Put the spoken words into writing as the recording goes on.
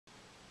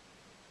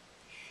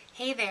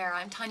Hey there,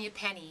 I'm Tanya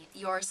Penny,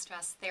 your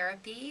stress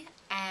therapy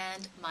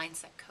and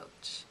mindset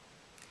coach.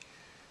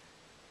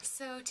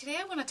 So today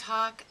I want to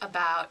talk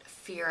about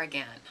fear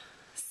again.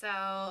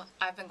 So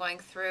I've been going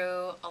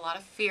through a lot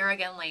of fear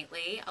again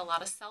lately, a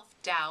lot of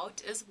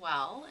self-doubt as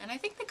well, and I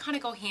think they kind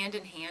of go hand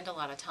in hand a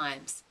lot of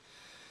times.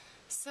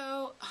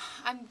 So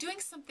I'm doing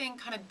something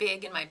kind of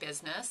big in my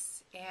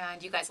business,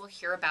 and you guys will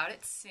hear about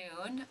it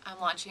soon. I'm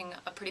launching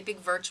a pretty big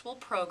virtual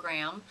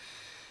program.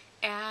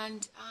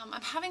 And I'm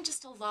having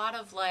just a lot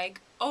of like,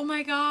 oh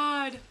my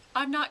God,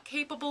 I'm not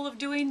capable of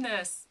doing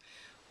this.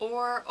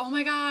 Or, oh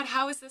my God,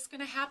 how is this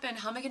going to happen?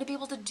 How am I going to be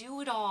able to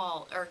do it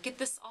all? Or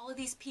get all of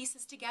these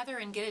pieces together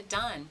and get it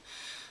done?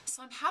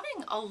 So I'm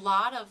having a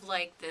lot of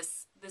like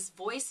this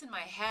voice in my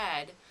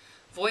head,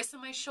 voice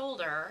on my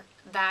shoulder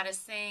that is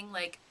saying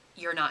like,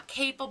 you're not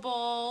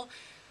capable.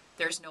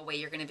 There's no way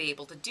you're going to be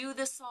able to do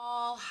this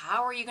all.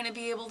 How are you going to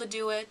be able to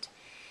do it?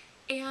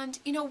 And,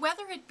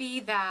 whether it be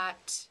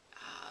that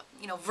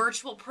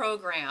virtual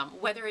program,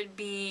 whether it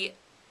be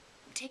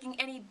taking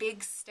any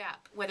big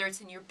step, whether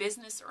it's in your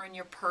business or in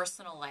your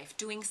personal life,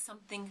 doing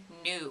something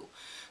new,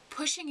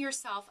 pushing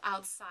yourself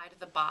outside of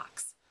the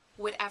box,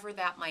 whatever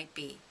that might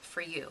be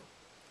for you.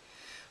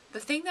 The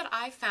thing that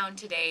I found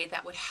today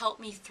that would help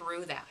me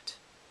through that,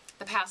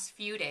 the past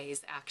few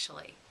days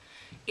actually,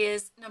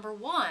 is number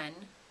one,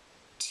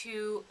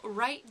 to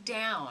write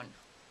down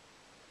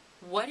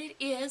what it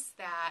is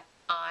that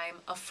I'm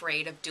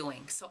afraid of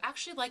doing. So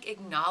actually like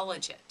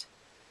acknowledge it.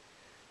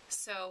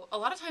 So a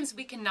lot of times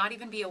we can not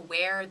even be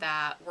aware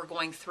that we're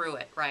going through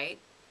it, right?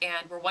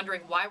 And we're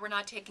wondering why we're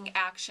not taking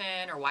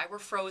action or why we're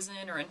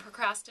frozen or in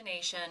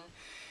procrastination.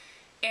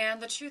 And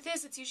the truth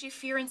is it's usually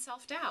fear and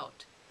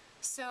self-doubt.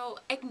 So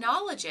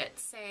acknowledge it,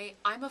 say,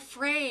 I'm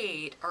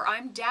afraid or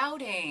I'm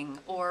doubting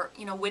or,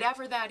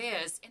 whatever that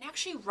is, and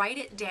actually write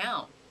it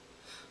down.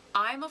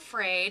 I'm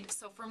afraid,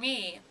 so for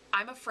me,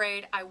 I'm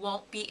afraid I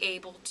won't be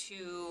able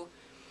to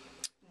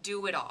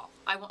do it all.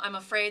 I'm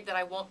afraid that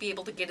I won't be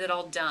able to get it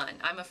all done.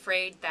 I'm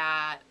afraid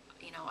that,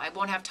 I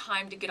won't have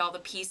time to get all the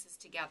pieces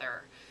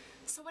together.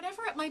 So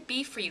whatever it might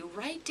be for you,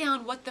 write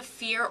down what the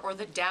fear or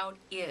the doubt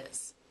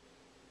is.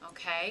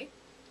 Okay?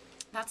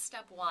 That's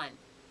step one.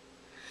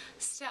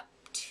 Step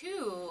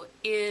two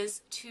is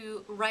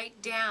to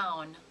write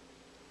down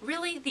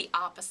really the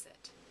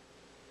opposite.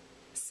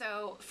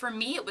 So for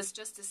me, it was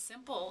just as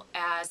simple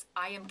as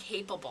I am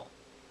capable.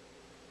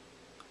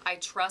 I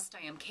trust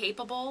I am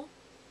capable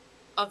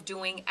of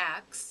doing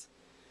X.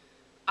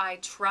 I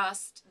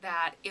trust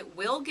that it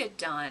will get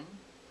done.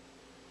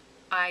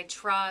 I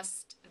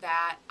trust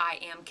that I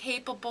am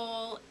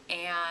capable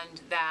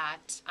and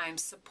that I'm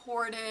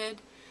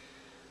supported.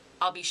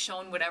 I'll be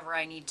shown whatever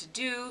I need to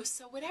do.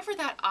 So whatever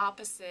that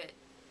opposite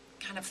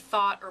kind of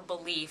thought or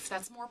belief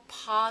that's more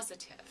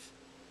positive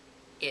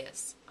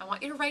is, I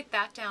want you to write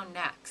that down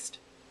next.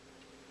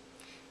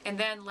 And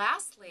then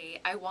lastly,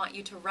 I want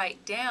you to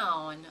write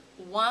down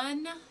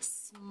one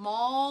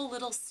small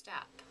little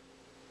step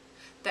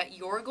that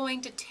you're going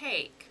to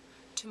take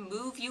to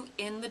move you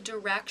in the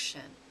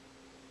direction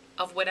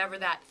of whatever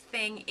that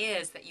thing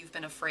is that you've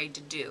been afraid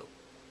to do.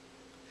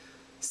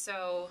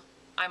 So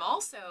I'm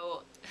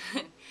also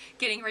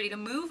getting ready to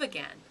move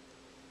again.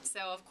 So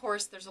of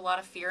course there's a lot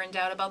of fear and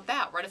doubt about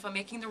that. What if I'm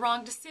making the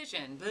wrong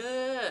decision?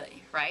 Blah,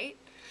 right?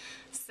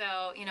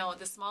 So,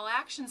 the small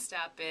action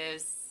step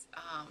is,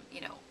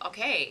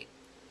 okay,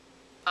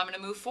 I'm going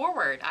to move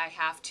forward. I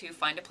have to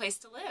find a place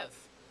to live.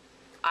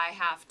 I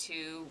have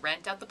to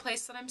rent out the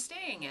place that I'm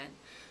staying in.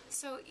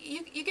 So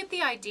you get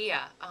the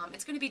idea.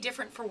 It's going to be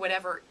different for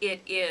whatever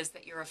it is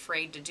that you're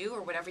afraid to do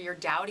or whatever you're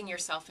doubting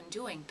yourself in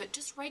doing. But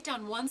just write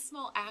down one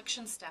small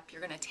action step you're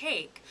going to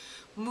take,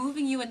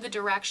 moving you in the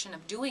direction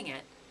of doing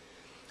it,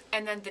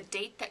 and then the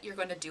date that you're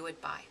going to do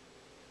it by.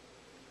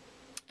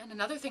 And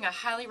another thing I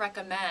highly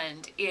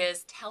recommend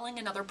is telling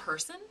another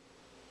person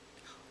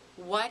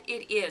what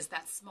it is,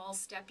 that small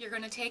step you're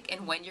going to take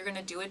and when you're going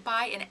to do it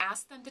by, and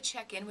ask them to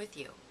check in with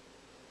you.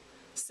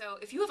 So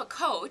if you have a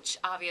coach,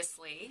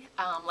 obviously,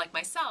 like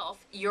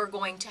myself, you're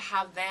going to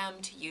have them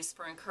to use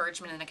for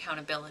encouragement and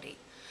accountability.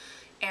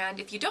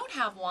 And if you don't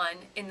have one,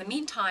 in the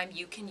meantime,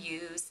 you can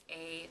use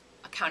a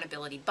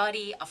accountability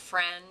buddy, a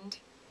friend,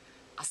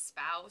 a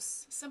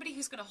spouse, somebody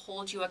who's going to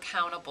hold you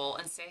accountable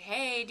and say,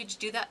 hey, did you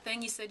do that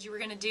thing you said you were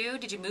going to do?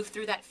 Did you move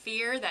through that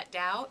fear, that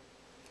doubt?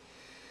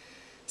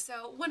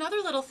 So one other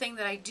little thing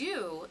that I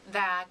do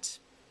that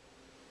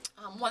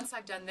once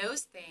I've done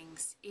those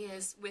things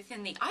is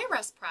within the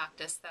IRES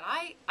practice that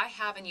I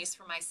have and use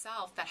for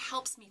myself that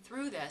helps me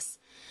through this.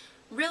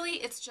 Really,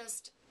 it's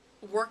just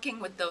working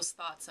with those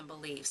thoughts and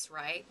beliefs,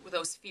 right? With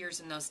those fears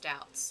and those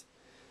doubts.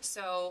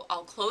 So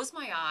I'll close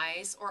my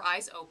eyes or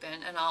eyes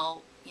open and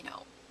I'll,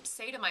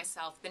 say to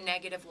myself the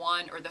negative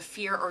one or the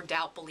fear or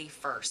doubt belief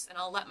first. And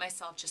I'll let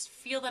myself just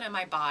feel that in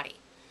my body.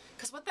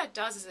 Because what that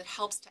does is it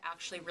helps to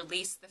actually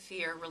release the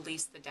fear,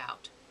 release the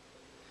doubt.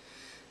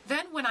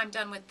 Then when I'm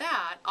done with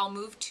that, I'll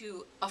move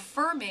to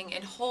affirming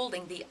and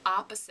holding the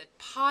opposite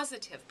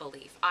positive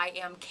belief. I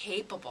am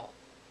capable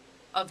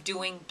of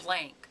doing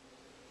blank.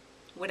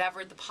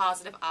 whatever the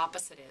positive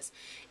opposite is.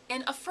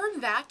 And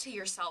affirm that to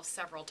yourself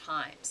several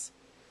times.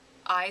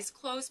 Eyes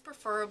closed,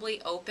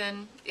 preferably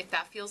open, if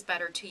that feels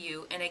better to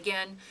you. And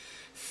again,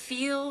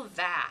 feel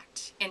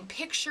that and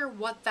picture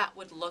what that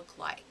would look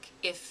like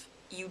if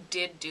you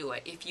did do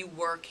it, if you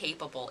were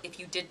capable, if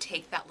you did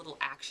take that little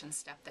action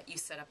step that you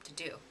set up to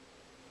do.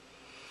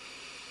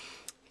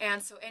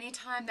 And so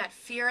anytime that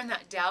fear and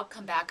that doubt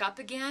come back up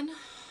again,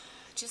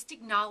 just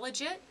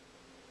acknowledge it.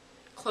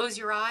 Close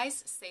your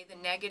eyes, say the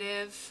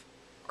negative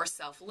or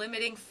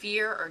self-limiting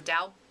fear or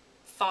doubt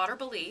thought or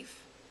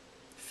belief,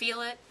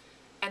 feel it,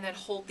 and then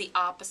hold the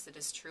opposite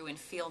as true and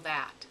feel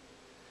that.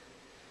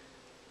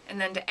 And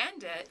then to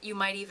end it, you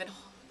might even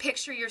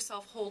picture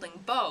yourself holding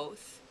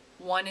both,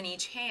 one in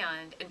each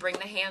hand, and bring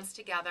the hands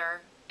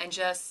together and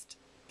just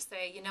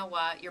say, you know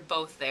what, you're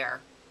both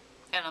there,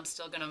 and I'm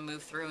still going to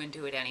move through and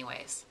do it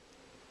anyways.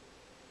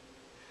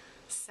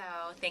 So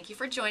thank you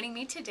for joining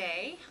me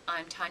today.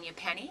 I'm Tanya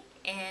Penny,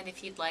 and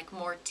if you'd like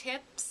more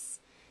tips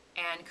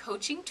and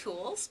coaching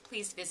tools,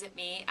 please visit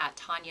me at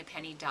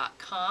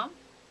tanyapenny.com.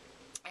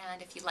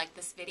 And if you like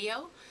this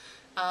video,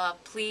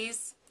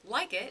 please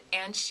like it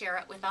and share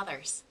it with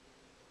others.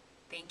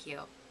 Thank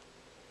you.